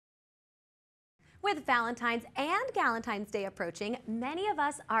With Valentine's and Galentine's Day approaching, many of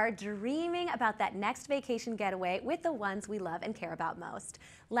us are dreaming about that next vacation getaway with the ones we love and care about most.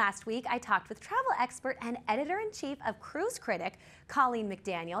 Last week, I talked with travel expert and editor-in-chief of Cruise Critic, Colleen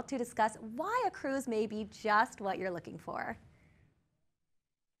McDaniel, to discuss why a cruise may be just what you're looking for.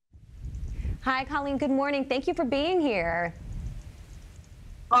 Hi, Colleen. Good morning. Thank you for being here.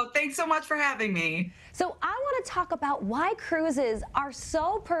 Oh, thanks so much for having me. So I want to talk about why cruises are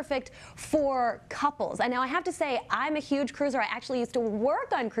so perfect for couples. And now I have to say, I'm a huge cruiser. I actually used to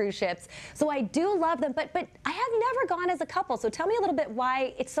work on cruise ships, so I do love them, but I have never gone as a couple. So tell me a little bit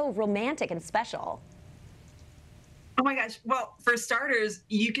why it's so romantic and special. Oh my gosh. Well, for starters,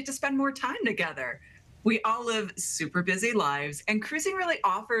 you get to spend more time together. We all live super busy lives, and cruising really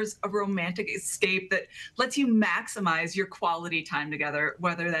offers a romantic escape that lets you maximize your quality time together,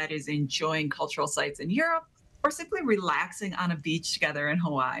 whether that is enjoying cultural sites in Europe or simply relaxing on a beach together in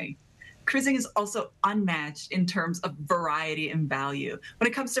Hawaii. Cruising is also unmatched in terms of variety and value. When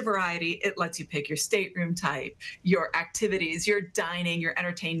it comes to variety, it lets you pick your stateroom type, your activities, your dining, your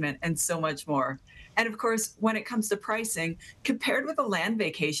entertainment, and so much more. And of course, when it comes to pricing, compared with a land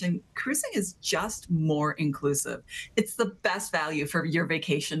vacation, cruising is just more inclusive. It's the best value for your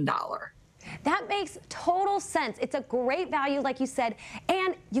vacation dollar. That makes total sense. It's a great value, like you said,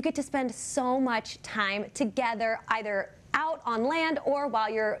 and you get to spend so much time together, either out on land or while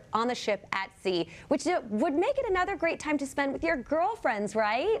you're on the ship at sea, which would make it another great time to spend with your girlfriends,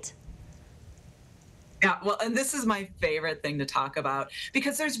 right? Yeah, well, and this is my favorite thing to talk about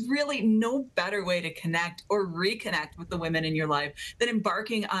because there's really no better way to connect or reconnect with the women in your life than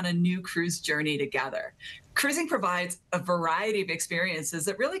embarking on a new cruise journey together. Cruising provides a variety of experiences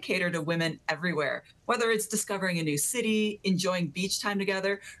that really cater to women everywhere, whether it's discovering a new city, enjoying beach time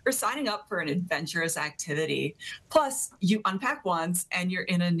together, or signing up for an adventurous activity. Plus, you unpack once and you're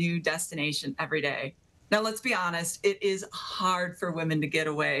in a new destination every day. Now, let's be honest, it is hard for women to get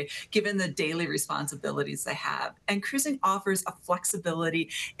away given the daily responsibilities they have. And cruising offers a flexibility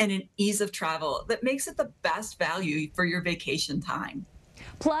and an ease of travel that makes it the best value for your vacation time.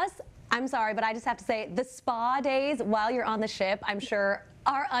 Plus, I'm sorry, but I just have to say, the spa days while you're on the ship, I'm sure,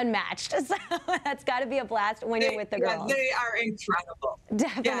 are unmatched. So that's got to be a blast when you're with the Yeah, girls. they are incredible.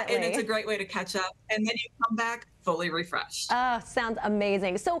 Yeah, and it's a Definitely. great way to catch up. And then you come back fully refreshed. Oh, sounds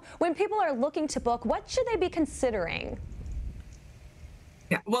amazing. So when people are looking to book, what should they be considering?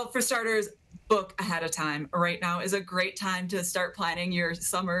 Yeah, well, for starters, book ahead of time. Right now is a great time to start planning your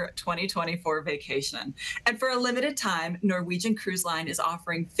summer 2024 vacation. And for a limited time, Norwegian Cruise Line is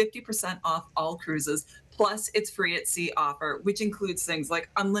offering 50% off all cruises, plus its free at sea offer, which includes things like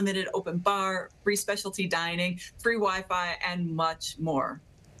unlimited open bar, free specialty dining, free Wi-Fi, and much more.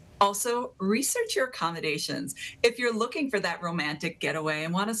 Also, research your accommodations. If you're looking for that romantic getaway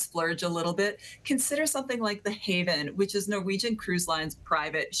and want to splurge a little bit, consider something like the Haven, which is Norwegian Cruise Line's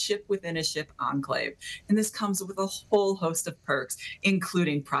private ship within a ship enclave. And this comes with a whole host of perks,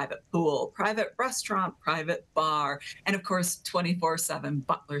 including private pool, private restaurant, private bar, and of course, 24/7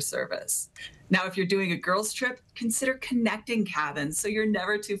 butler service. Now, if you're doing a girls' trip, consider connecting cabins so you're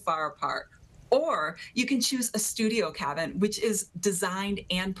never too far apart. Or you can choose a studio cabin, which is designed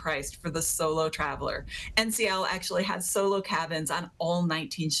and priced for the solo traveler. NCL actually has solo cabins on all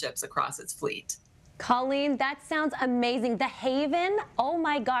 19 ships across its fleet. Colleen, that sounds amazing. The Haven, oh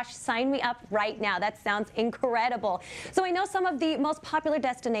my gosh, sign me up right now. That sounds incredible. So I know some of the most popular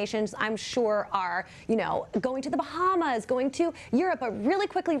destinations, I'm sure, are, going to the Bahamas, going to Europe, but really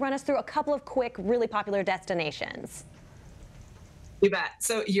quickly run us through a couple of quick, really popular destinations. You bet.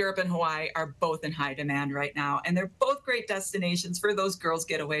 So Europe and Hawaii are both in high demand right now, and they're both great destinations for those girls'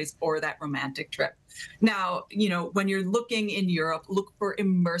 getaways or that romantic trip. Now, when you're looking in Europe, look for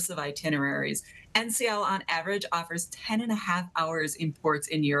immersive itineraries. NCL on average offers 10 and a half hours in ports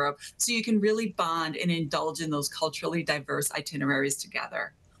in Europe, so you can really bond and indulge in those culturally diverse itineraries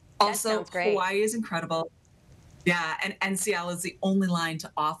together. That Also, sounds great. Hawaii is incredible. Yeah, and NCL is the only line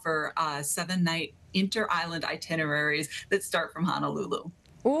to offer 7-night inter-island itineraries that start from Honolulu.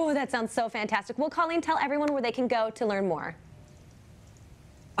 Ooh, that sounds so fantastic. Well, Colleen, tell everyone where they can go to learn more.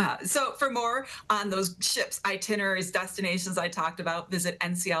 So for more on those ships, itineraries, destinations I talked about, visit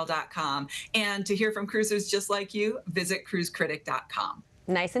ncl.com. And to hear from cruisers just like you, visit cruisecritic.com.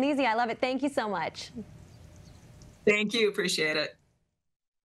 Nice and easy. I love it. Thank you so much. Thank you. Appreciate it.